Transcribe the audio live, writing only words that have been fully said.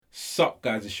Sup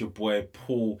guys, it's your boy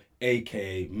Paul,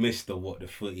 aka Mr. What the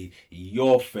Footy,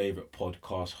 your favourite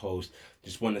podcast host.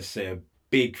 Just want to say a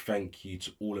big thank you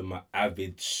to all of my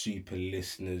avid super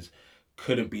listeners.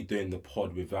 Couldn't be doing the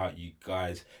pod without you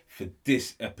guys. For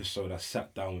this episode, I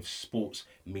sat down with sports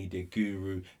media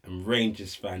guru and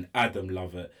Rangers fan Adam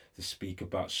Lovatt to speak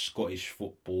about Scottish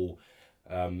football.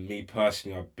 Me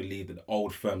personally, I believe that the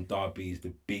Old Firm derby is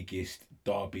the biggest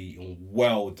derby in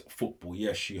world football.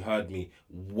 Yes, you heard me,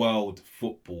 world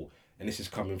football. And this is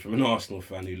coming from an Arsenal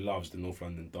fan who loves the North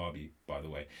London derby, by the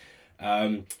way.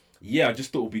 I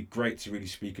just thought it would be great to really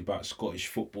speak about Scottish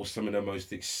football. Some of the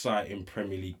most exciting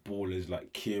Premier League ballers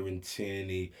like Kieran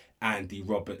Tierney, Andy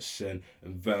Robertson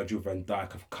and Virgil van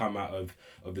Dijk have come out of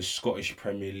the Scottish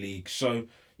Premier League. So,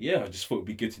 I just thought it would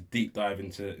be good to deep dive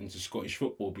into Scottish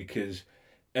football because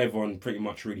everyone pretty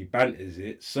much really banters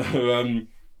it. So,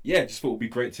 just thought it would be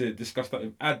great to discuss that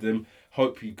with Adam.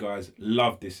 Hope you guys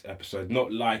love this episode.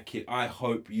 Not like it, I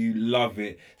hope you love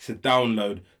it. So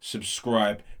download,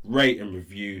 subscribe, rate and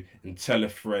review, and tell a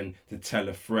friend to tell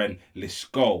a friend. Let's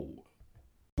go.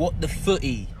 What the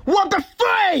footy? What the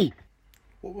footy?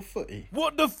 What the footy?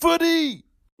 What the footy?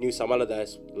 Knew some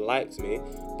Allardyce liked me,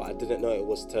 but I didn't know it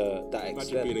was to that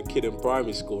extent. Imagine being a kid in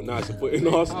primary school, now supporting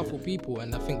Arsenal. Powerful people,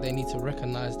 and I think they need to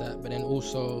recognise that, but then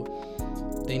also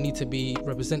they need to be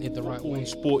represented the right way.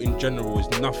 Sport in general is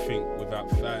nothing without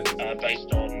fans.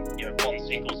 Based on one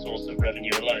single source of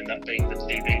revenue alone, that being the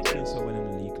TV. So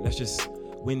winning the league, let's just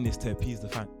win this to appease the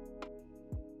fan.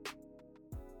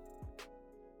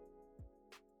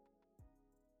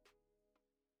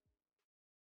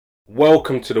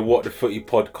 Welcome to the What the Footy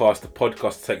podcast. The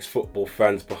podcast takes football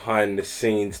fans behind the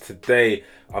scenes. Today,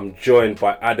 I'm joined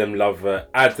by Adam Lovatt.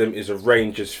 Adam is a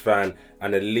Rangers fan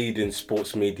and a leading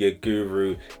sports media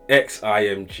guru,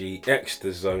 ex-IMG,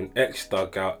 ex-The Zone,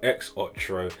 ex-Dugout,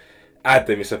 ex-Otro.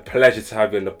 Adam, it's a pleasure to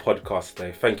have you on the podcast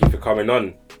today. Thank you for coming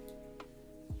on.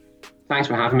 Thanks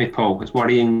for having me, Paul. It's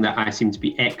worrying that I seem to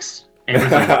be everything.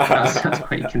 That's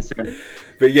quite concerning.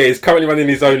 But he's currently running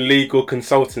his own legal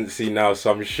consultancy now,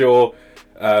 so I'm sure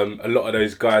a lot of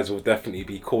those guys will definitely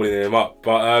be calling him up.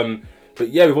 But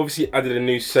we've obviously added a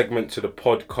new segment to the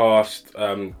podcast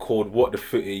called What the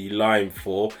Footy Are You Lying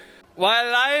For? What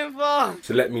lying for?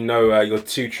 So let me know your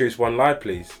two truths, one lie,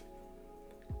 please.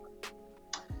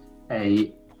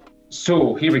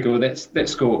 So here we go.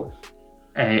 Let's go.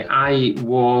 I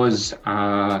was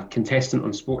a contestant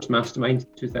on Sports Mastermind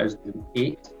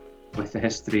 2008 with the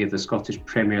history of the Scottish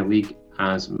Premier League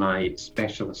as my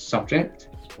specialist subject.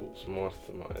 Sports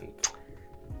Mastermind.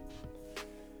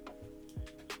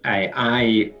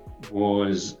 I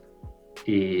was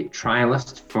a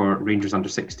trialist for Rangers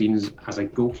under-16s as a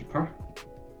goalkeeper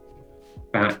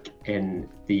back in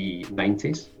the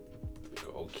 90s.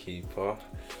 Goalkeeper.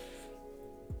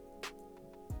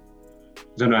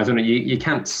 I don't know. You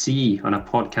can't see on a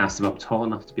podcast if I'm tall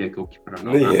enough to be a goalkeeper or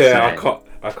not.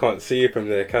 I can't see you from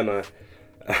there, can I?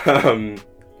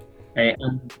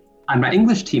 And my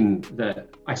English team that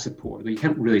I support, you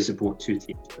can't really support two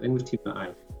teams. The English team that I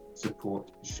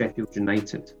support is Sheffield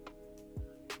United.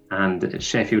 And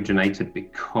Sheffield United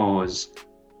because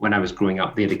when I was growing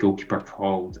up, they had a goalkeeper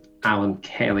called Alan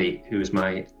Kelly, who was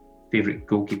my favourite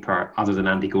goalkeeper other than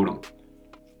Andy Goram.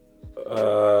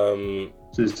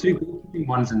 So there's two goalkeeping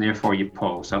ones in there for you,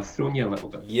 Paul. So I've thrown you a little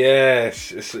bit.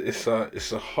 Yes, it's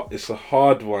a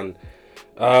hard one.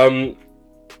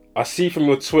 I see from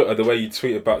your Twitter the way you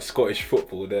tweet about Scottish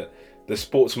football that the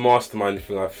Sports Mastermind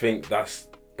thing. I think that's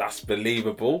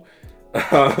believable.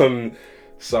 So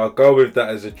I'll go with that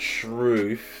as a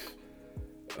truth.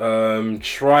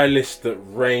 Trialist at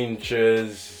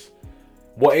Rangers.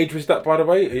 What age was that, by the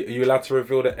way? Are you allowed to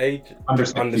reveal the age? Under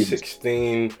 16.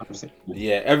 Under 16.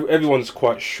 Yeah, everyone's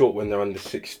quite short when they're under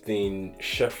 16.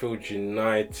 Sheffield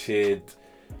United.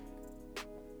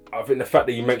 I think the fact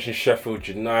that you mentioned Sheffield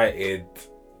United,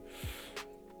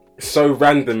 it's so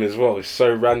random as well. It's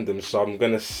so random. So I'm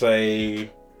going to say...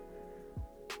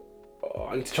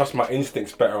 I need to trust my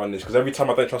instincts better on this because every time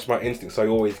I don't trust my instincts, I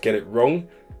always get it wrong.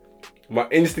 My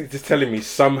instinct is telling me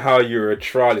somehow you're a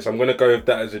trialist. I'm going to go with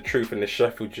that as a truth and the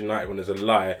Sheffield United one as a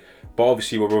lie. But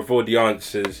obviously we'll reveal the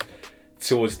answers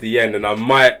towards the end. And I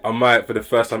might for the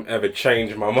first time ever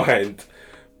change my mind.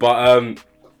 But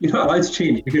you're not allowed to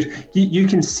change because you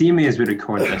can see me as we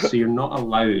record this, so you're not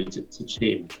allowed to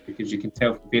change because you can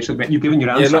tell basically you've given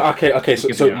your answer. Okay.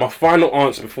 So my final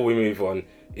answer before we move on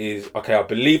is I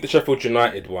believe the Sheffield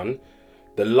United one.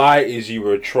 The lie is you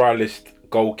were a trialist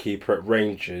goalkeeper at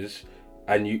Rangers.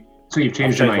 So you've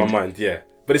changed your mind? My mind, yeah.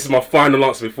 But this is my final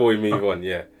answer before we move on,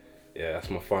 yeah. Yeah, that's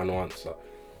my final answer.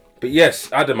 But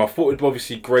yes, Adam, I thought it'd be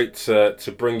obviously great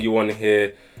to bring you on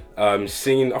here. I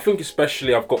think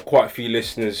especially I've got quite a few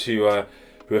listeners who are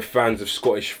fans of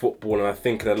Scottish football, and I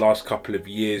think in the last couple of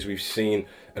years we've seen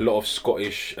a lot of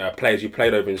Scottish players who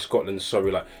played over in Scotland,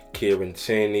 like Kieran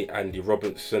Tierney, Andy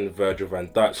Robertson, Virgil van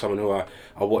Dijk, someone who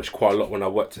I watched quite a lot when I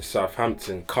worked at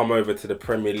Southampton, come over to the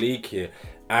Premier League here.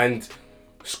 And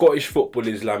Scottish football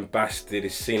is lambasted,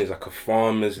 it's seen as like a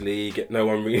farmers league, no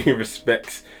one really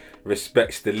respects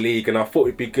the league, and I thought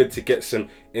it'd be good to get some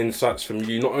insights from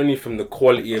you, not only from the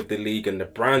quality of the league and the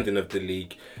branding of the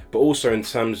league, but also in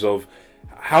terms of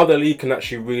how the league can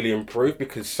actually really improve,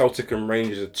 because Celtic and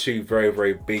Rangers are two very,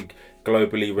 very big,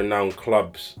 globally renowned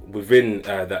clubs within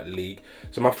that league.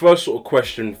 So my first sort of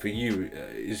question for you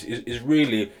is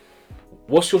really,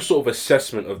 what's your sort of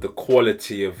assessment of the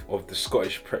quality of the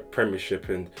Scottish Premiership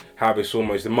and how it's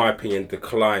almost, in my opinion,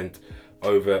 declined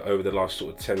over the last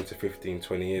sort of 10 to 15,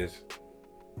 20 years?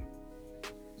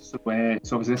 So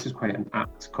obviously this is quite an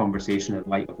apt conversation in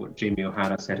light of what Jamie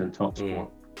O'Hara said on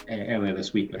TalkSport earlier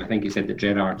this week, and I think he said that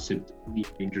Gerrard should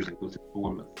leave Rangers and go to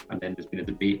Bournemouth, and then there's been a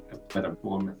debate of whether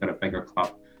Bournemouth are a bigger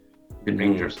club than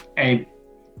Rangers. I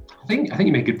think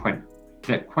you make a good point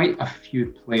that quite a few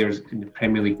players in the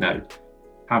Premier League now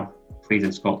have played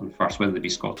in Scotland first, whether they be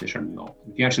Scottish or not.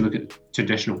 If you actually look at the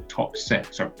traditional top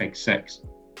six or big six,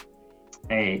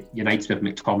 United have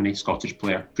McTominay, Scottish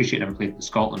player. Appreciate never played in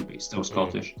Scotland, but he's still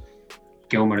Scottish.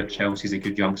 Gilmour at Chelsea is a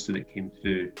good youngster that came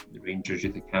through the Rangers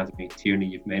Youth Academy. Tierney,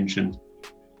 you've mentioned,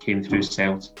 came through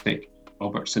Celtic.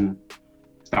 Robertson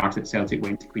started at Celtic,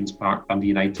 went to Queen's Park, Dundee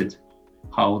United,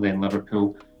 Hull, then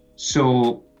Liverpool.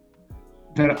 So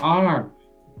there are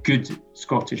good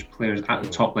Scottish players at the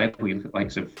top level. You look at the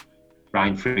likes of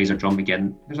Ryan Fraser, John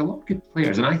McGinn. There's a lot of good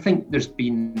players, and I think there's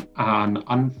been an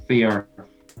unfair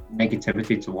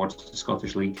negativity towards the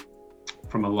Scottish League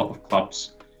from a lot of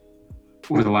clubs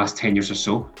over the last 10 years or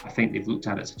so. I think they've looked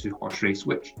at it as a two-horse race,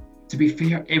 which, to be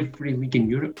fair, every league in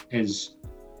Europe is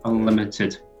a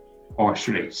limited horse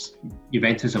race.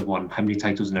 Juventus have won how many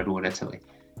titles in a row in Italy?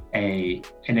 In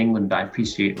England, I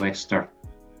appreciate Leicester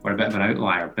were a bit of an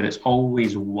outlier, but it's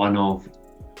always one of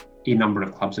a number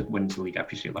of clubs that wins the league. I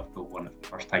appreciate Liverpool won it for the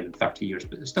first time in 30 years,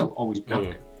 but it's still always been up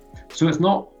there. So it's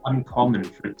not uncommon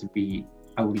for it to be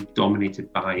a league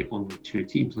dominated by only two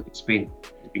teams. Look at Spain,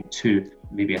 there's been two,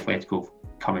 maybe Atletico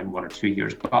come in 1 or 2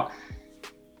 years, but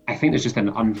I think there's just an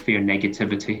unfair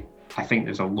negativity. I think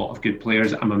there's a lot of good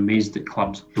players. I'm amazed that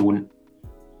clubs don't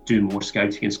do more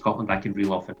scouting in Scotland. I could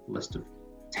reel off a list of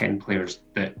 10 players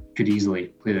that could easily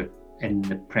play in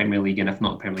the Premier League, and if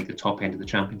not the Premier League, the top end of the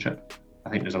Championship. I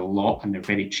think there's a lot, and they're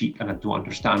very cheap, and I don't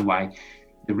understand why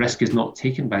the risk is not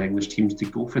taken by the English teams to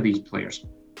go for these players.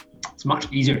 It's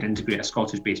much easier to integrate a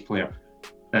Scottish-based player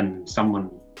than someone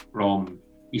from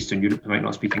Eastern Europe who might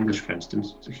not speak English, for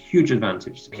instance. It's a huge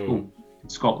advantage. People in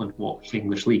Scotland watch the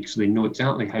English league, so they know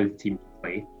exactly how the team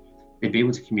play. They'll be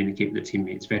able to communicate with their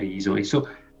teammates very easily. So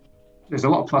there's a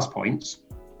lot of plus points.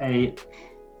 I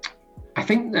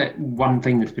think that one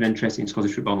thing that's been interesting in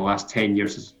Scottish football in the last 10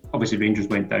 years is obviously Rangers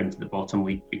went down to the bottom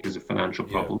league because of financial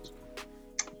problems.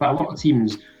 But a lot of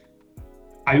teams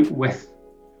out with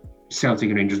Celtic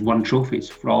and Rangers won trophies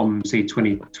from, say,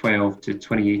 2012 to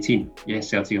 2018. Yes,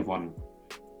 Celtic have won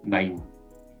 9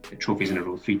 trophies in a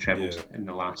row, 3 trebles in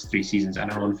the last 3 seasons, and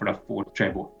are on for a 4th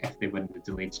treble if they win the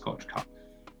delayed Scottish Cup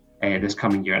this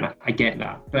coming year. And I get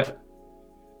that. But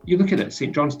you look at it,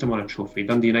 St Johnstone won a trophy,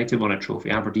 Dundee United won a trophy,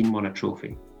 Aberdeen won a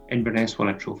trophy, Inverness won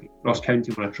a trophy, Ross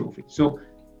County won a trophy. So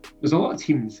there's a lot of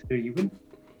teams who you wouldn't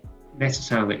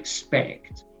necessarily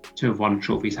expect to have won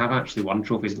trophies, have actually won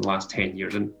trophies in the last 10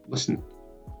 years. And listen,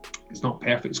 it's not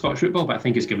perfect Scottish football, but I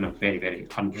think it's given a very, very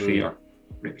unfair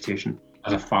reputation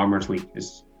as a farmers league,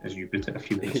 as you put it a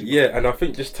few minutes ago. Yeah, and I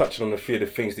think just touching on a few of the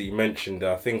things that you mentioned,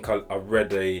 I think I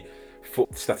read a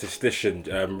foot statistician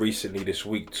recently this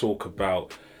week talk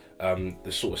about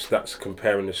the sort of stats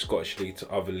comparing the Scottish League to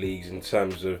other leagues in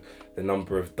terms of the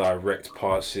number of direct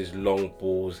passes, long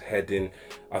balls, heading.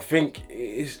 I think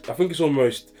it's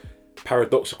almost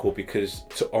paradoxical, because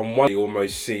on one, you're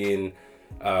almost seeing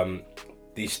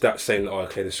these stats saying, oh,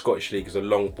 okay, the Scottish League is a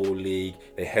long ball league,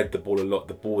 they head the ball a lot,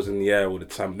 the ball's in the air all the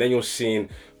time. Then you're seeing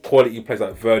quality players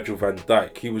like Virgil van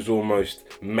Dijk, he was almost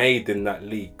made in that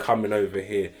league, coming over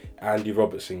here. Andy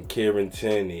Robertson, Kieran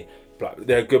Tierney, but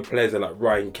there are good players like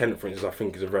Ryan Kent, for instance. I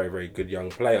think is a very, very good young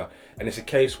player. And it's a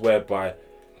case whereby,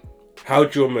 how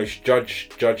do you almost judge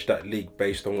that league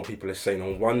based on what people are saying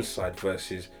on one side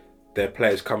versus their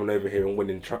players coming over here and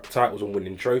winning titles and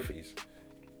winning trophies?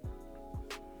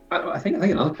 I think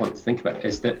another point to think about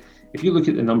is that if you look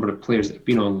at the number of players that have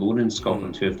been on loan in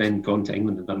Scotland who have then gone to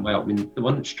England and done well, I mean, the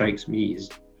one that strikes me is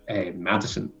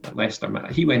Maddison at Leicester.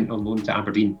 He went on loan to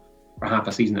Aberdeen for half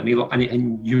a season,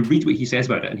 and you read what he says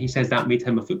about it, and he says that made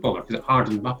him a footballer because it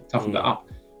hardened him up, toughened it up.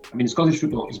 I mean, Scottish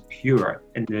football is pure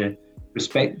in the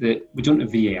respect that we don't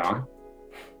have VAR.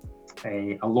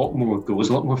 A lot more goals,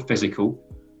 a lot more physical.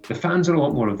 The fans are a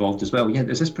lot more involved as well. Yeah,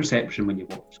 there's this perception when you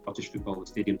watch Scottish football,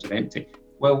 the stadiums are empty.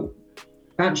 Well,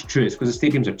 that's true. It's because the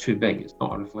stadiums are too big. It's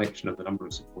not a reflection of the number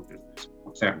of supporters that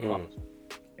support certain clubs.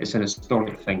 It's an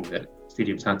historic thing that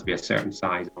stadiums had to be a certain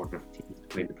size in order for teams to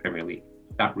play in the Premier League.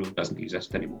 That rule doesn't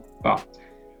exist anymore. But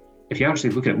if you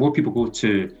actually look at it, more people go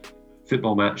to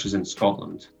football matches in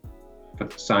Scotland for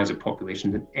the size of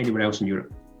population than anywhere else in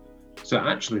Europe. So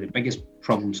actually, the biggest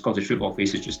problem Scottish football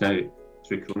faces just now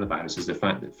through coronavirus is the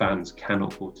fact that fans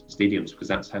cannot go to the stadiums because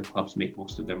that's how clubs make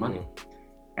most of their money.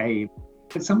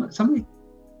 But some of the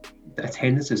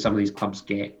attendances some of these clubs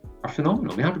get are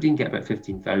phenomenal. I mean, Aberdeen get about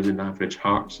 15,000 average,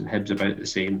 Hearts and Hibs about the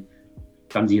same.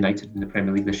 Dundee United in the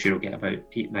Premier League this year will get about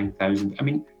 8,000-9,000. I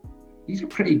mean, these are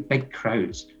pretty big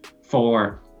crowds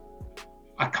for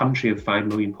a country of 5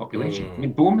 million population. I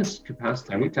mean, Bournemouth's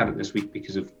capacity, I looked at it this week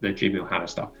because of the Jamie O'Hara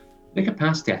stuff. The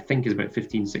capacity, I think, is about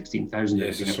 16,000. Yeah,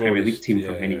 They've been a Premier League team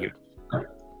for many years.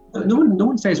 No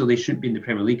one says, they shouldn't be in the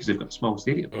Premier League because they've got a small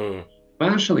stadium.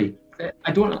 But actually,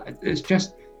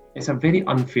 it's a very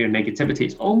unfair negativity.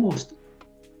 It's almost,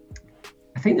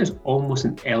 I think there's almost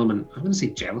an element, I wouldn't say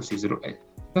jealousy, it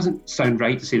doesn't sound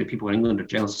right to say that people in England are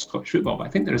jealous of Scottish football, but I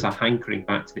think there is a hankering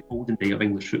back to the olden day of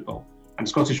English football. And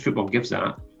Scottish football gives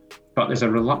that, but there's a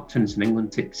reluctance in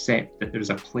England to accept that there's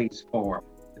a place for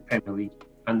the Premier League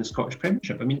and the Scottish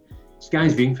Premiership. I mean,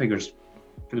 Sky's viewing figures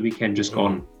for the weekend just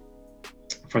gone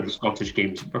for the Scottish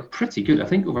games were pretty good. I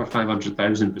think over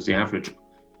 500,000 was the average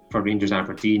for Rangers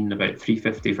Aberdeen, about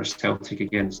 350 for Celtic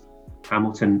against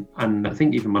Hamilton, and I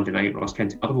think even Monday night Ross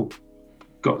County Motherwell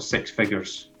got six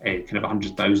figures, kind of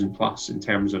 100,000 plus in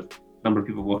terms of number of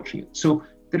people watching it. So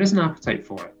there is an appetite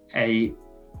for it.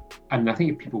 And I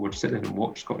think if people were to sit there and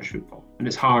watch Scottish football, and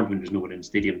it's hard when there's no one in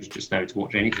stadiums just now to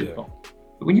watch any football,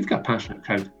 but when you've got a passionate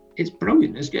crowd, it's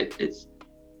brilliant.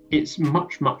 It's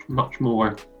much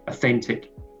more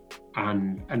authentic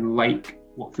and like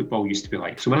what football used to be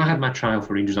like. So when I had my trial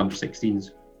for Rangers under-16s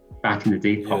back in the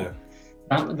day, Paul,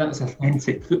 that's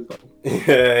authentic football.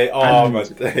 My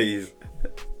days.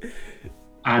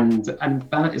 And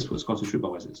that is what Scottish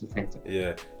football is. It's authentic.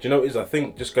 Yeah. Do you know what it is? I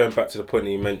think just going back to the point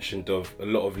that you mentioned of a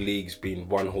lot of leagues being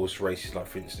one-horse races, like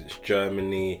for instance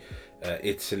Germany,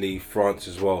 Italy, France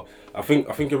as well. I think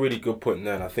a really good point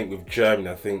there. And I think with Germany,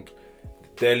 I think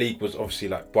their league was obviously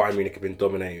like Bayern Munich have been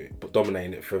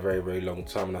dominating it for a very, very long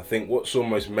time. And I think what's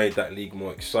almost made that league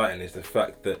more exciting is the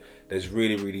fact that there's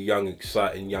really, really young,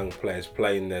 exciting young players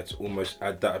playing there to almost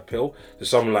add that appeal. So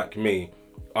someone like me,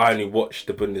 I only watch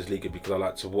the Bundesliga because I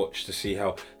like to watch to see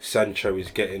how Sancho is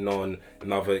getting on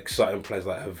and other exciting players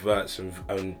like Havertz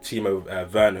and Timo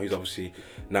Werner, who's obviously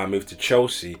now moved to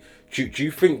Chelsea. Do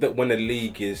you think that when a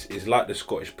league is like the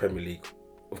Scottish Premier League,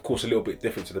 of course a little bit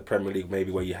different to the Premier League,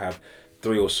 maybe where you have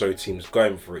 3 or so teams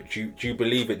going for it, do you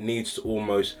believe it needs to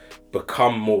almost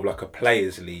become more like a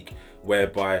players' league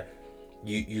whereby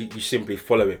you simply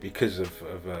follow it because of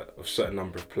a certain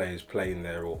number of players playing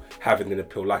there or having an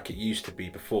appeal like it used to be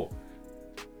before?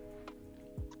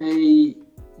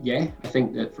 Yeah, I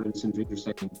think that, for instance, Rangers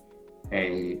signing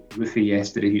Ruffy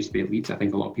yesterday, who used to be at Leeds. I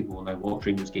think a lot of people will now watch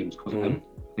Rangers games because of him.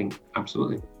 I think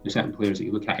absolutely. There's certain players that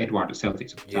you look at. Edward at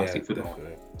Celtic's a fantastic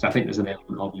footballer. So I think there's an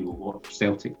element of you will watch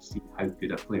Celtic to see how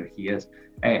good a player he is.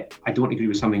 I don't agree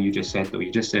with something you just said, though.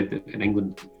 You just said that in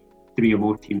England, 3 or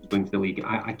more teams going to the league.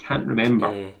 I can't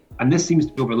remember, and this seems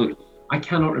to be overlooked. I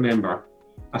cannot remember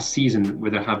a season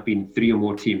where there have been 3 or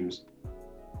more teams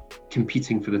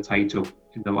competing for the title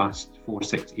in the last 4,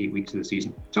 6, 8 weeks of the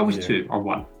season. It's always 2 or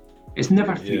 1. It's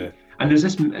never 3. And there's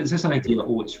this idea that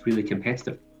it's really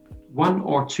competitive. 1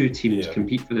 or 2 teams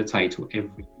compete for the title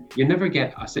every year. You never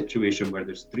get a situation where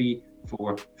there's 3,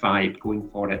 4, 5 going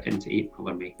for it into April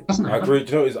or May. It doesn't happen. I agree. Do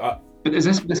you know what it is? But there's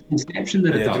this misconception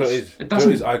that it does. It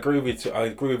doesn't. I agree with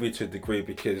you to a degree,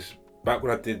 because back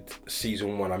when I did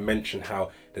season 1, I mentioned how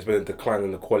there's been a decline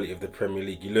in the quality of the Premier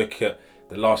League. You look at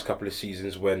the last couple of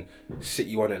seasons when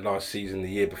City won it last season, the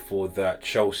year before that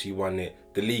Chelsea won it.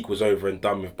 The league was over and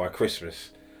done with by Christmas.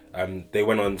 They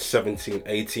went on 17,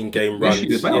 18 game runs.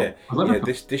 This year as well.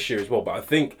 This year as well. But I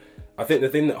think the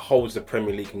thing that holds the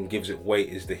Premier League and gives it weight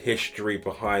is the history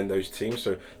behind those teams.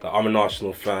 So like, I'm an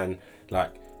Arsenal fan.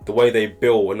 Like, the way they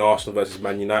bill an Arsenal versus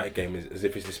Man United game is as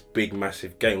if it's this big,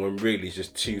 massive game when really it's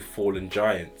just 2 fallen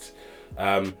giants.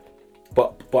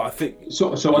 But I think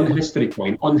so. On the history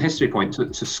point,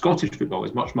 so Scottish football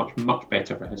is much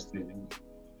better for history than English.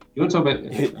 You want to talk about?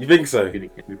 You think so?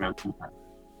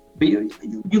 But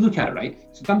you look at it, right?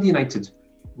 So Dundee United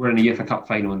were in a UEFA Cup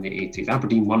final in the 80s.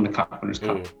 Aberdeen won the Cup Winners'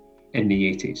 Cup in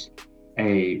the 80s.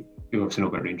 You obviously know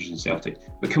about Rangers and Celtic.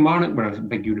 But Kilmarnock were a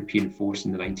big European force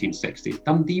in the 1960s.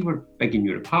 Dundee were big in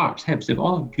Europe. Hearts, Hibs, they've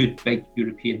all had good, big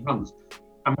European runs.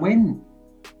 And when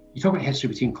you talk about history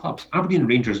between clubs, Aberdeen and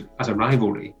Rangers as a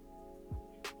rivalry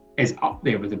is up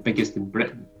there with the biggest in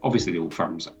Britain. Obviously, the Old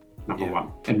Firm's number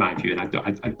one, in my view.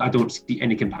 And I don't see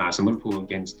any comparison. Liverpool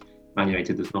against Man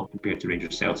United does not compare to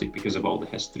Rangers Celtic because of all the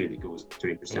history that goes to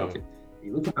Rangers Celtic.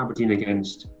 You look at Aberdeen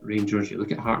against Rangers, you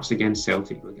look at Hearts against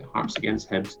Celtic, you look at Hearts against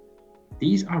Hibs.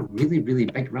 These are really, really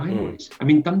big rivalries. I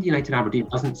mean, Dundee United Aberdeen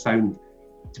doesn't sound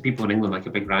to people in England like a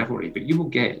big rivalry, but you will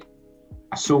get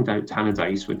a sold out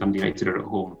Tannadice when Dundee United are at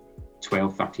home,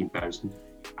 12, 13,000,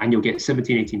 and you'll get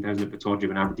 17, 18,000 at Pittodrie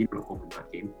when Aberdeen are at home in that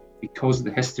game because of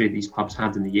the history these clubs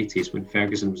had in the 80s when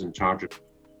Ferguson was in charge of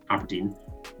Aberdeen,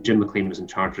 Jim McLean was in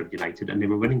charge of United, and they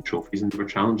were winning trophies and they were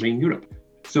challenging Europe.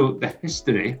 So the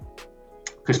history,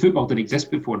 because football didn't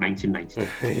exist before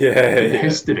 1990, the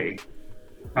history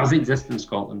does exist in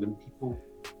Scotland, and people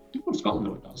in Scotland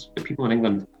know it does, but people in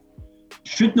England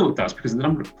should know it does because the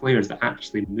number of players that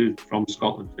actually moved from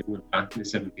Scotland to England back in the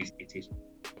 70s, 80s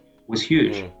was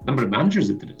huge. The number of managers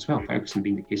that did it as well, Ferguson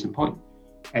being the case in point.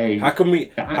 How can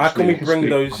we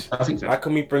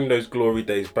bring those glory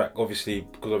days back? Obviously,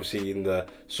 because in the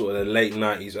sort of the late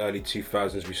 90s, early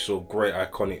 2000s, we saw great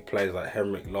iconic players like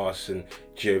Henrik Larsson,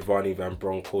 Giovanni Van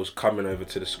Bronckhorst coming over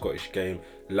to the Scottish game,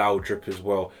 Laudrup as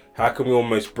well. How can we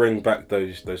almost bring back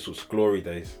those sorts of glory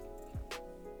days?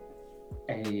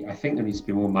 I think there needs to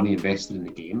be more money invested in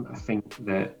the game. I think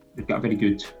that they've got a very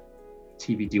good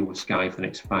TV deal with Sky for the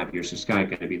next 5 years, so Sky are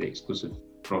going to be the exclusive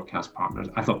broadcast partners.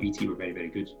 I thought BT were very, very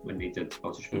good when they did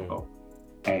Scottish football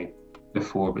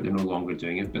before, but they're no longer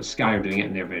doing it. But Sky are doing it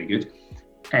and they're very good.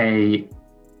 I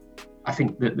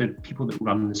think that the people that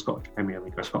run the Scottish Premier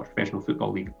League or Scottish Professional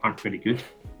Football League aren't very good.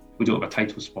 We don't have a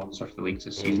title sponsor for the leagues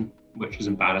this season, which is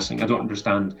embarrassing. I don't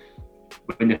understand.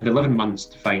 When they had 11 months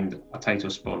to find a title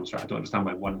sponsor, I don't understand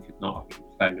why one could not have been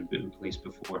found and put in place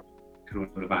before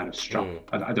coronavirus struck.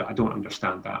 I don't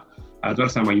understand that. I don't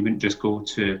understand why you wouldn't just go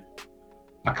to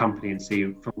a company and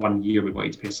say, for 1 year, we want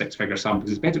you to pay a six-figure sum,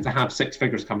 because it's better to have six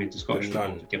figures coming into Scottish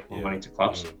football to give more money to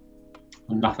clubs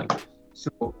than nothing.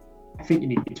 So I think you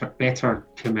need better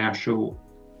commercial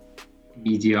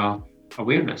media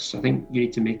awareness. I think you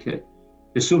need to make it,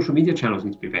 the social media channels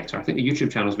need to be better. I think the YouTube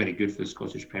channel is very good for the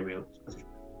Scottish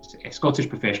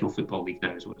Professional Football League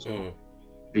now is what it's called.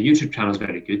 The YouTube channel is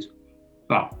very good,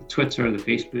 but the Twitter, the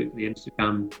Facebook, the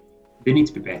Instagram, they need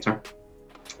to be better.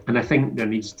 And I think there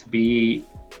needs to be,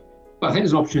 I think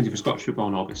there's an opportunity for Scottish football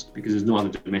in August because there's no other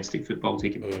domestic football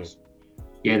taking place.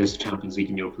 Yeah, there's the Champions League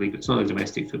and Europa League, but it's not a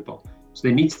domestic football. So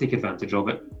they need to take advantage of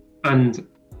it. And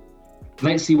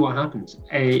let's see what happens.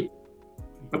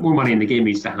 But more money in the game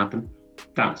needs to happen.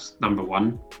 That's number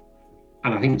one.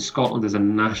 And I think Scotland as a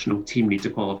national team need to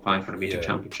qualify for a major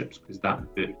championships because that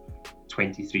would put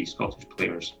 23 Scottish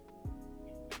players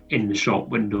in the shop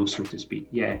window, so to speak.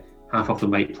 Yeah, half of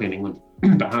them might play in England,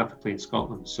 but half play in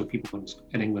Scotland. So people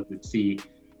in England would see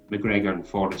McGregor and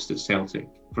Forrest at Celtic,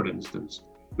 for instance,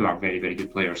 who are very, very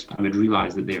good players, and would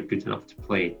realise that they're good enough to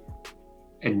play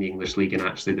in the English league, and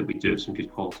actually that we do have some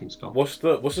good quality in Scotland. What's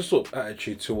the sort of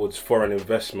attitude towards foreign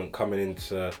investment coming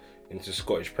into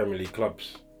Scottish Premier League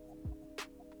clubs?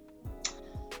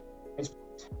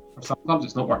 For some clubs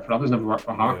it's not worked, for others never worked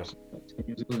for Hearts. 10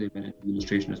 years ago they went into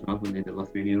administration as well when they had the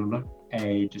Lithuanian owner.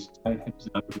 Hibs and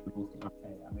Aberdeen both got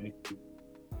American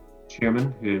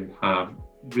chairmen who have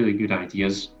really good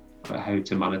ideas about how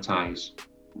to monetize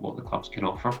what the clubs can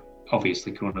offer.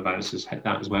 Obviously coronavirus has hit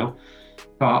that as well,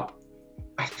 but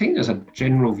I think there's a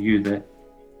general view that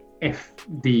if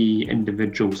the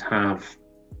individuals have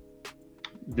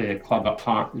the club at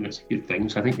heart, then it's a good thing.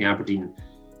 So I think the Aberdeen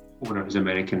owner is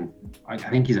American. I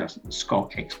think he's a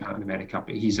Scot expat in America,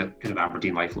 but he's a kind of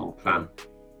Aberdeen lifelong fan.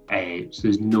 So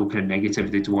there's no kind of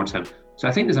negativity towards him. So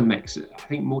I think there's a mix. I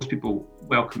think most people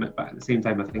welcome it, but at the same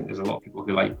time, I think there's a lot of people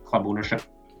who like club ownership,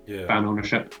 fan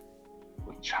ownership,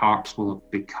 which Hearts will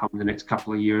have become the next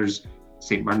couple of years.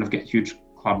 St Mirren have got a huge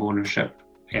club ownership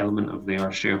element of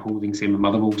their shareholding, same with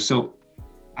Motherwell. So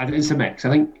it's a mix. I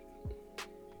think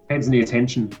heads in the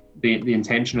intention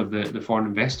of the foreign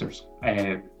investors.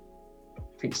 I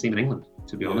think same in England,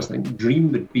 to be honest. I think the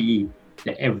dream would be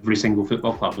that every single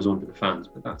football club was owned by the fans,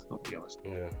 but that's not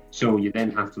realistic. So you then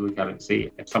have to look at it and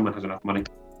say, if someone has enough money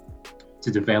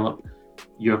to develop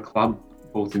your club,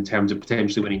 both in terms of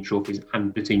potentially winning trophies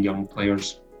and putting young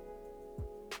players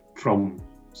from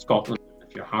Scotland.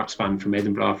 If you're a Hearts fan from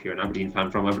Edinburgh, if you're an Aberdeen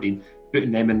fan from Aberdeen,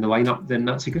 putting them in the lineup, then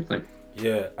that's a good thing.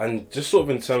 Yeah, and just sort of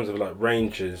in terms of like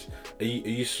Rangers, are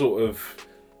you sort of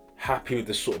happy with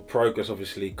the sort of progress,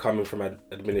 obviously coming from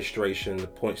administration, the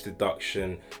points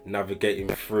deduction, navigating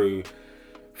through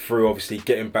obviously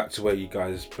getting back to where you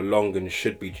guys belong and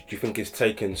should be? Do you think it's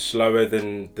taken slower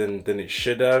than it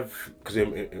should have? Because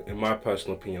in my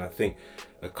personal opinion, I think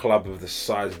a club of the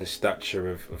size and the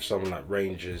stature of someone like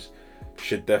Rangers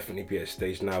should definitely be at a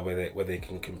stage now where they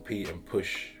can compete and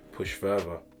push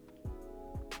further.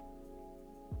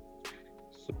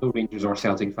 So no Rangers or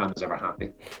Celtic fan is ever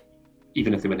happy,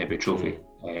 even if they win every trophy.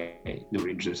 No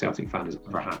Rangers or Celtic fan is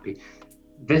ever happy.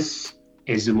 This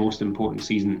is the most important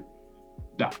season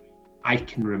that I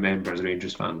can remember as a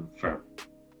Rangers fan for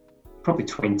probably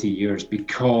 20 years,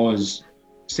 because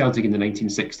Celtic in the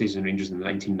 1960s and Rangers in the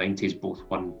 1990s both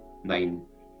won 9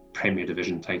 Premier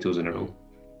Division titles in a row.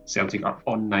 Celtic are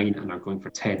on 9 and are going for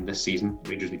 10 this season.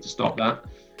 Rangers need to stop that.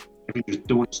 If Rangers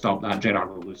don't stop that, Gerrard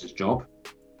will lose his job.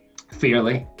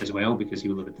 Fairly as well, because he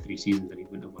will have had 3 seasons and he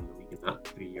wouldn't have won the league in that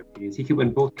 3-year period. He could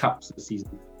win both cups this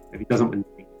season. If he doesn't win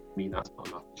the league, for me, that's not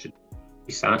enough. He should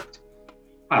be sacked.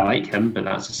 I like him, but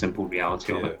that's a simple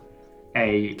reality of it.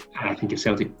 I think if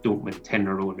Celtic don't win 10 in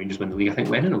a row and Rangers win the league, I think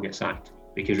Lennon will get sacked,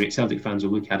 because Celtic fans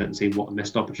will look at it and say, what a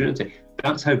missed opportunity.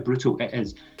 That's how brutal it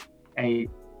is.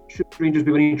 Should Rangers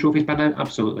be winning trophies by now?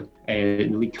 Absolutely.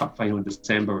 In the League Cup final in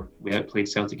December, we outplayed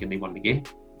Celtic and they won the game,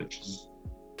 which is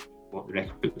what the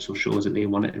record book will show, is that they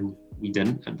won it and we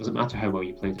didn't. It doesn't matter how well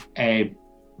you played.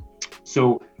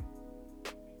 So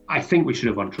I think we should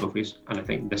have won trophies, and I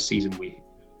think this season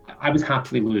I would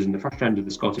happily lose in the first round of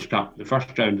the Scottish Cup, the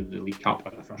first round of the League Cup,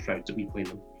 or the first rounds that we play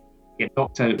them. Get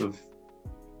knocked out of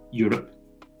Europe,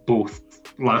 both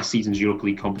last season's Europa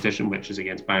League competition, which is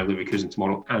against Bayer Leverkusen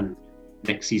tomorrow, and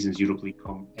next season's Europa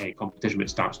League competition, which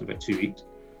starts in about 2 weeks.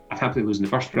 I'd happily lose in the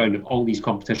first round of all these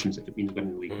competitions if it means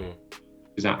winning the league,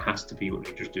 because that has to be what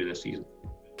Rangers do this season.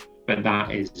 But that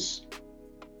is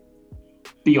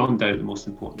beyond doubt the most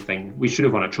important thing. We should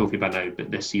have won a trophy by now,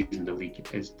 but this season the league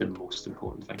is the most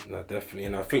important thing. No, definitely.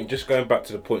 And I think just going back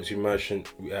to the points you mentioned,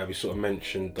 we sort of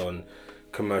mentioned on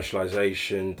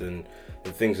commercialisation and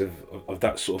things of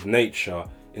that sort of nature.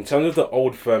 In terms of the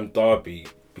Old Firm derby,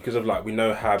 because of like we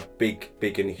know how big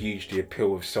and huge the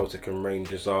appeal of Celtic and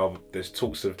Rangers are. There's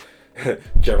talks of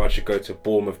Gerrard should go to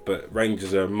Bournemouth, but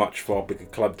Rangers are a much far bigger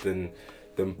club than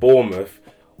Bournemouth.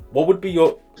 What would be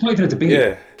your? It's not even a debate.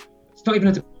 Yeah. It's not even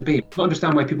a debate. I don't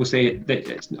understand why people say that.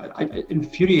 It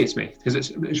infuriates me, because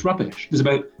it's rubbish. There's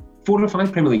about 4 or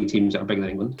 5 Premier League teams that are bigger than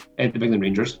England, bigger than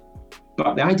Rangers.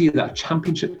 But the idea that a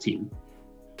Championship team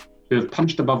who have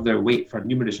punched above their weight for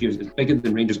numerous years is bigger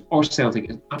than Rangers or Celtic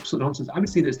is absolute nonsense. I would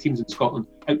say there's teams in Scotland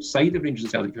outside of Rangers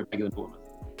and Celtic who are bigger than Bournemouth.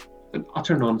 It's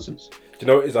utter nonsense. Do you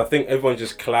know what it is? I think everyone's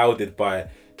just clouded by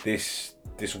this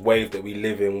wave that we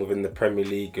live in within the Premier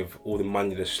League of all the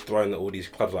money that's thrown at all these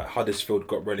clubs. Like Huddersfield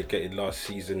got relegated last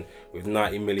season with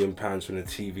 £90 million from the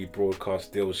TV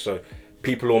broadcast deals. So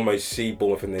people almost see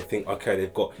Bournemouth and they think, okay,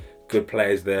 they've got good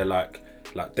players there like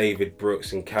David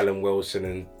Brooks and Callum Wilson,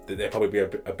 and they'll probably be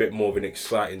a bit more of an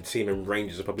exciting team, and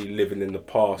Rangers are probably living in the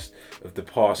past of the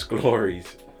past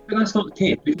glories. But that's not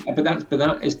the case. But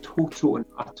that is total and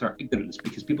utter ignorance,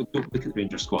 because people don't look at the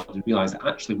Rangers squad and realise that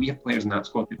actually we have players in that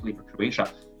squad who play for Croatia.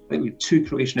 I think we have 2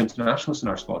 Croatian internationals in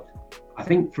our squad. I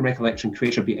think, from recollection,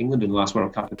 Croatia beat England in the last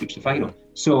World Cup and reached the final.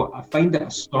 So I find it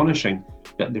astonishing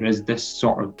that there is this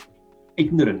sort of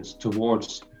ignorance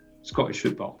towards Scottish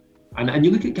football. And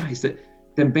you look at guys that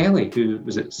Dembele, who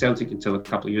was at Celtic until a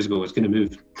couple of years ago, is going to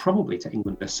move probably to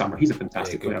England this summer. He's a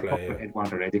fantastic player.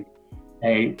 Edouard already.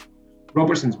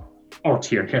 Robertson's or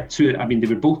Tierney, they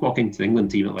would both walk into the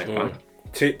England team at left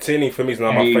back. Tierney for me is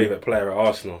now my favourite player at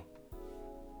Arsenal.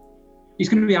 He's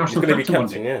going to be Arsenal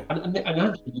captain. Yeah. And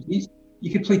actually,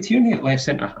 you could play Tierney at left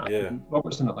centre half, and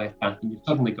Robertson at left back, and you've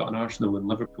suddenly got an Arsenal and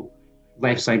Liverpool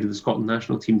left side of the Scotland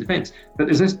national team defence. But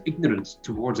there's this ignorance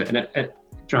towards it, and it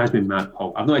drives me mad,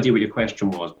 Paul. I've no idea what your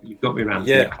question was, but you've got me around.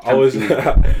 Yeah, I was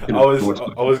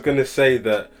going to say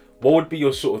that. What would be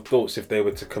your sort of thoughts if they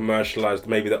were to commercialise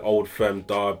maybe the Old Firm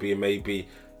derby and maybe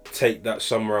take that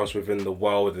somewhere else within the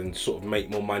world and sort of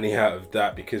make more money out of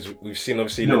that? Because we've seen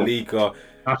obviously La Liga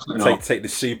take the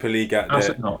Super League out there.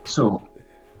 Absolutely not. So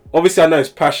obviously I know it's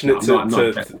passionate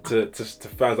to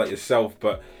fans like yourself,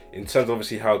 but in terms of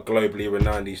obviously how globally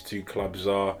renowned these 2 clubs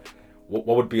are, what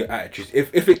would be your attitude?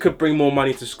 If it could bring more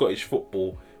money to Scottish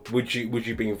football, would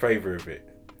you be in favour of it?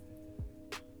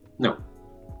 No.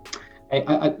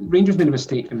 Rangers made a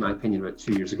mistake, in my opinion, about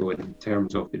 2 years ago in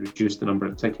terms of they reduced the number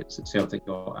of tickets that Celtic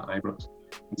got at Ibrox.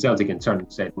 And Celtic in turn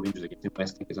said, well, Rangers are getting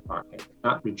less tickets at Parkhead.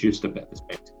 That reduced a bit of the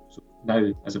spectacle. So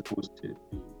now, as opposed to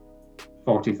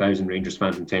 40,000 Rangers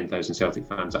fans and 10,000 Celtic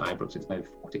fans at Ibrox, it's now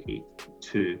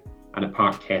 48-2. And at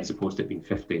Parkhead, as opposed to it being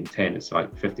 50 and 10, it's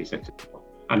like 56.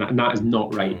 And that is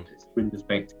not right. It's ruined the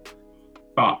spectacle.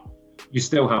 But you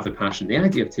still have the passion. The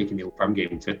idea of taking the Old Firm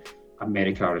game to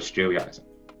America or Australia is,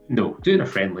 no, do it in a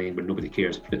friendly where nobody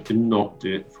cares, but do not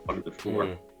do it for one of the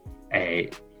four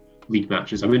league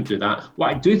matches. I wouldn't do that. What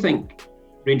I do think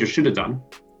Rangers should have done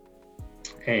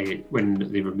when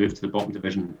they were moved to the bottom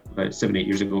division about 7-8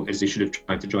 years ago is they should have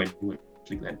tried to join the English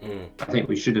League then. I think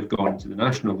we should have gone to the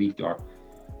National League or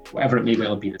whatever it may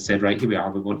well have been and said, right, here we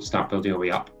are, we want to start building our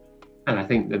way up. And I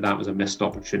think that was a missed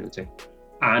opportunity.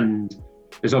 And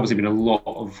there's obviously been a lot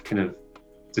of kind of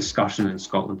discussion in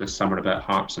Scotland this summer about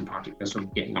Hearts and Partick Thistle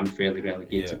getting unfairly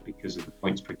relegated because of the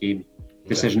points per game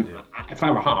decision. If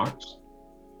I were Hearts,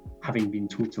 having been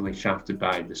totally shafted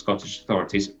by the Scottish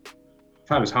authorities,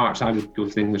 if I was Hearts, I would go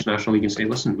to the English National League and say,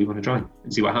 listen, we want to join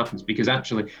and see what happens. Because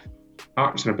actually,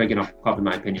 Hearts are a big enough club, in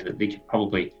my opinion, that they could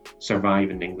probably survive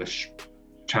in the English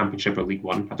Championship or League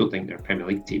One. I don't think they're a Premier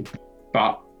League team,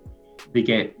 but they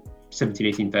get 17,000,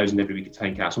 18,000 every week at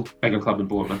Tynecastle, bigger club than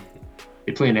Bournemouth.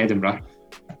 They play in Edinburgh.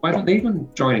 Why don't they even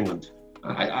join England?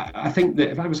 I think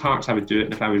that if I was Hearts, I would do it,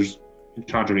 and if I was in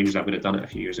charge of Rangers, I would have done it a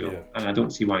few years ago. And I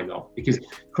don't see why not, because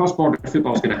cross-border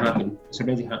football is going to happen. It's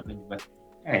already happening with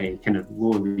kind of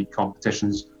lower league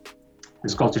competitions. The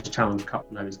Scottish Challenge Cup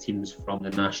now has teams from the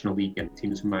National League and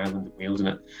teams from Ireland and Wales in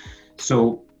it.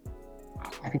 So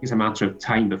I think it's a matter of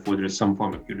time before there is some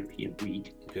form of European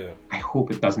league. I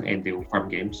hope it doesn't end the Old Firm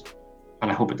games,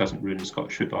 and I hope it doesn't ruin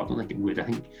Scottish football. I don't think it would. I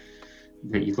think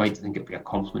that you'd like to think it'd be a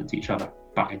compliment to each other,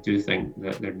 but I do think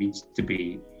that there needs to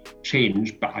be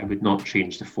change, but I would not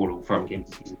change the 4 Old Firm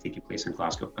games season taking place in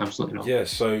Glasgow. Absolutely not. Yeah,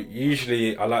 so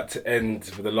usually I like to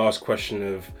end with the last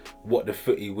question of what the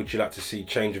footy would you like to see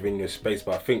change within your space,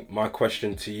 but I think my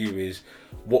question to you is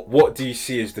what do you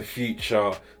see as the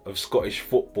future of Scottish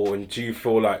football, and do you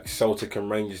feel like Celtic and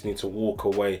Rangers need to walk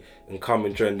away and come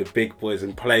and join the big boys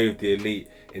and play with the elite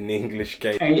in the English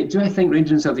game? Do I think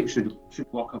Rangers and Celtic should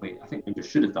walk away? I think Rangers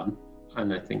should have done,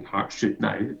 and I think Hearts should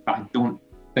now, but I don't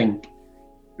think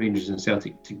Rangers and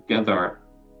Celtic together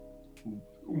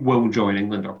will join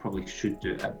England, or probably should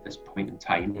do it at this point in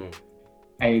time.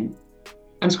 And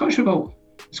Scottish football's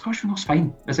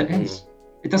fine as it is.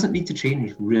 It doesn't need to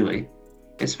change, really.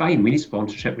 It's fine. We need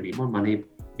sponsorship, we need more money,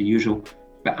 the usual.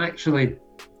 But actually,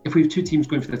 if we have 2 teams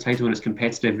going for the title and it's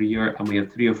competitive every year, and we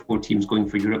have 3 or 4 teams going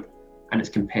for Europe and it's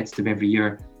competitive every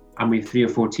year, and we have 3 or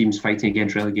 4 teams fighting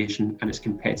against relegation and it's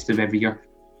competitive every year,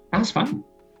 that's fine.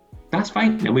 That's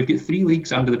fine. And we've got 3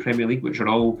 leagues under the Premier League, which are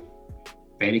all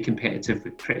very competitive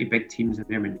with pretty big teams in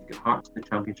there. I mean, you've got Hearts in the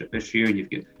Championship this year, you've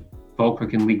got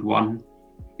Falkirk in League One,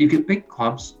 you've got big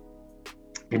clubs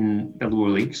in the lower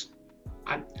leagues.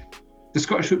 The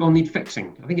Scottish football need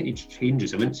fixing. I think it needs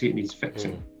changes. I wouldn't say it needs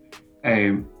fixing.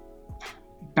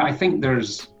 But I think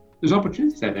there's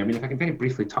opportunities out there. I mean, if I can very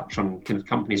briefly touch on kind of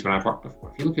companies where I've worked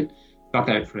before. If you look at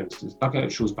Dugout, for instance, Dugout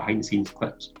shows behind-the-scenes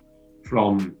clips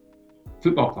from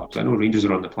football clubs. I know Rangers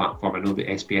are on the platform. I know the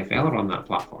SPFL are on that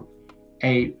platform.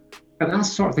 But that's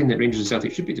the sort of thing that Rangers and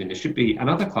Celtic should be doing. There should be, and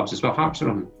other clubs as well. Hearts are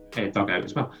on Dugout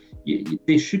as well.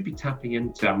 They should be tapping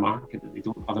into a market that they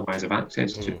don't otherwise have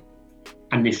access to.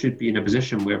 And they should be in a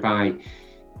position whereby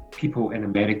people in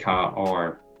America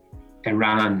or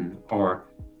Iran or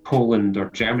Poland or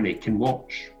Germany can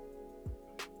watch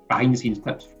behind-the-scenes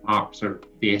clips from Hearts or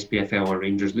the SPFL or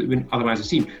Rangers that wouldn't otherwise have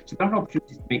seen. So there are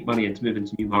opportunities to make money and to move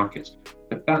into new markets.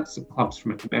 But that's the clubs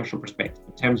from a commercial perspective.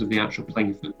 In terms of the actual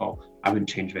playing of football, I wouldn't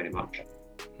change very much.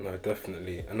 No,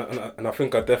 definitely. And I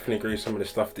think I definitely agree with some of the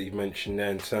stuff that you mentioned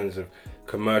there in terms of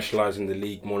commercialising the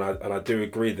league more. And I do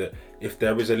agree that if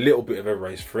there is a little bit of a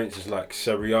race, for instance, like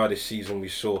Serie A this season, we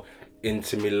saw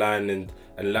Inter Milan and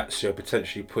Lazio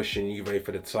potentially pushing Juve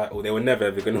for the title. They were never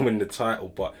ever going to win the title,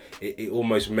 but it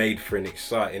almost made for an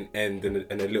exciting end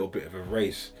and a little bit of a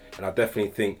race. And I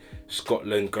definitely think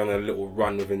Scotland going a little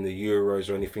run within the Euros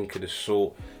or anything of the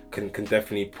sort can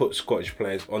definitely put Scottish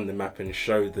players on the map and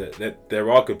show that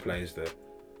there are good players there.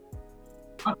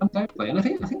 Undoubtedly, and I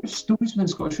think there's stories within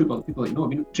Scottish football that people don't know. I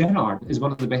mean, Gerrard is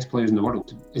one of the best players in the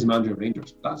world. Is manager of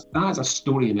Rangers. That is a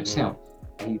story in itself.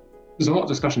 There's a lot of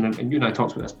discussion, and you and I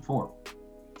talked about this before,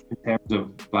 in terms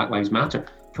of Black Lives Matter.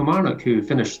 Kilmarnock, who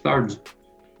finished third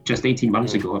just 18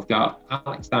 months ago, have got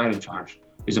Alex Dyer in charge,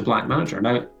 who's a black manager.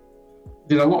 Now,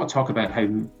 there's a lot of talk about how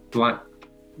black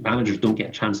managers don't get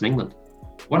a chance in England.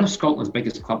 one of Scotland's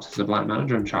biggest clubs has a black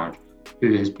manager in charge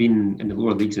who has been in the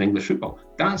lower leagues in English football.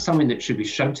 That's something that should be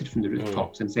shouted from the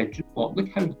rooftops and said, you know what, look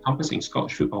how encompassing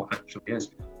Scottish football actually is.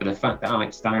 But the fact that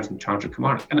Alex Dyer's in charge of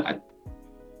Kilmarnock. And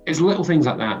it's little things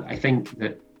like that. I think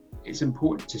that it's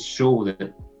important to show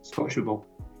that Scottish football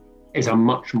is a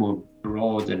much more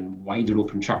broad and wider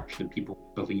open church than people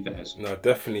believe it is. No,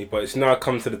 definitely. But it's now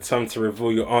come to the time to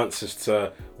reveal your answers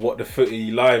to what the footy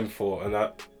you lying for. And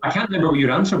I can't remember what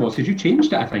your answer was, because you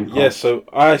changed it, I think. Yeah, so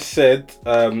I said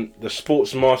the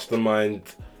Sports Mastermind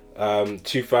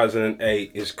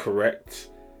 2008 is correct.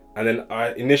 And then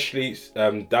I initially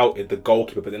doubted the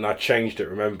goalkeeper, but then I changed it,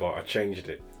 remember? I changed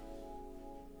it.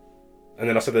 And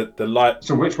then I said that the lie.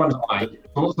 So which one's a lie?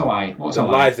 What's the lie? The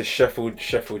lie is the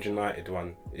Sheffield United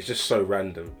one. It's just so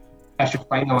random. That's your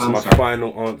final answer. That's my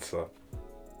final answer.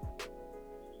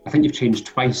 I think you've changed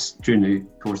twice during the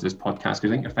course of this podcast, because I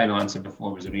think your final answer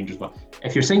before was the Rangers one.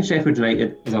 If you're saying Sheffield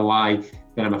United is a lie,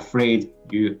 then I'm afraid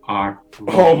you are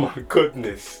wrong. Oh my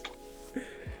goodness.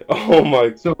 Oh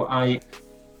my. So I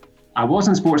was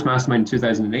in Sports Mastermind in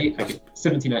 2008. I got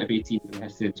 17 out of 18 in the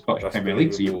history of the Scottish Premier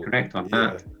League, so you were correct on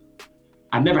that.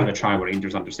 I never had a try with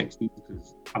Rangers under 16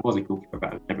 because I was a goalkeeper,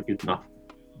 but I was never good enough.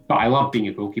 But I love being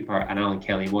a goalkeeper, and Alan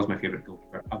Kelly was my favourite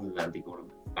goalkeeper, other than Andy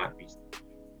Gorham. For that reason,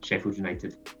 Sheffield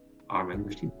United are my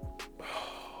English team.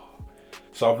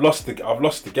 So I've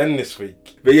lost again this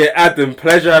week. But yeah, Adam,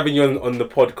 pleasure having you on the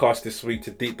podcast this week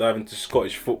to deep dive into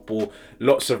Scottish football.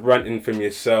 Lots of ranting from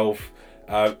yourself.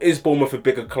 Is Bournemouth a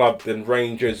bigger club than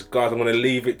Rangers? Guys, I'm going to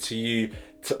leave it to you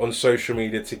on social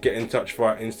media to get in touch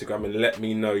via Instagram and let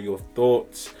me know your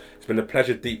thoughts. It's been a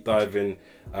pleasure deep diving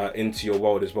into your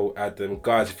world as well, Adam.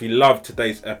 Guys, if you loved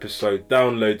today's episode,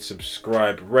 download,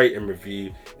 subscribe, rate and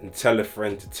review, and tell a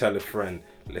friend to tell a friend.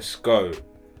 Let's go.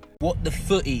 What the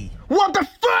footy? What the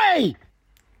footy?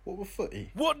 What the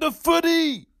footy? What the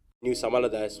footy? Knew some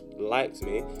Allardyce liked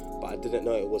me, but I didn't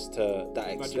know it was to that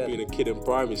extent. Imagine being a kid in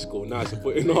primary school, now it's a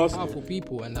foot in Arsenal. Powerful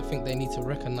people, and I think they need to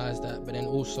recognise that, but then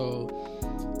also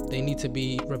they need to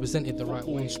be represented the right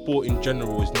way. Sport in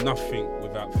general is nothing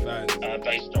without fans.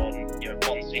 Based on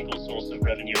one single source of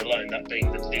revenue alone, that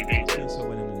being the TV. Doing so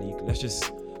well in the league. Let's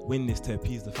just win this to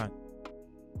appease the fans.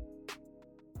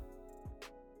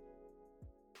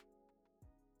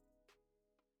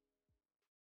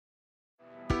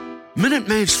 Minute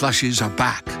Maid slushies are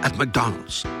back at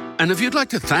McDonald's. And if you'd like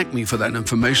to thank me for that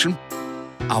information,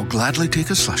 I'll gladly take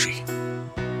a slushie.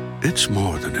 It's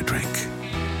more than a drink.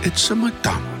 It's a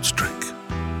McDonald's drink.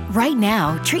 Right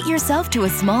now, treat yourself to a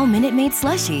small Minute Maid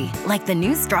slushie, like the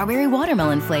new strawberry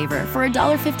watermelon flavor for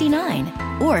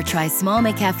 $1.59. Or try small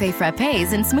McCafe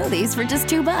frappes and smoothies for just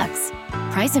 $2.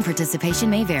 Price and participation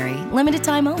may vary. Limited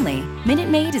time only. Minute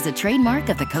Maid is a trademark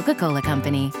of the Coca-Cola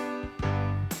Company.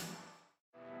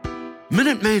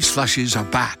 Minute Maid slushies are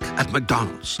back at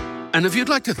McDonald's. And if you'd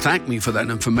like to thank me for that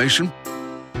information,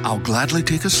 I'll gladly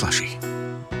take a slushie.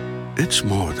 It's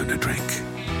more than a drink.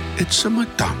 It's a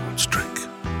McDonald's drink.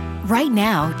 Right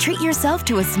now, treat yourself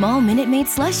to a small Minute Maid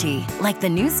slushie, like the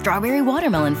new strawberry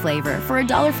watermelon flavor for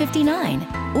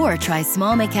 $1.59. Or try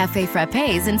small McCafe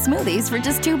frappes and smoothies for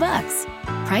just $2.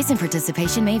 Price and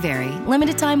participation may vary.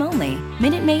 Limited time only.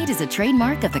 Minute Maid is a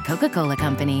trademark of the Coca-Cola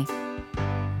Company.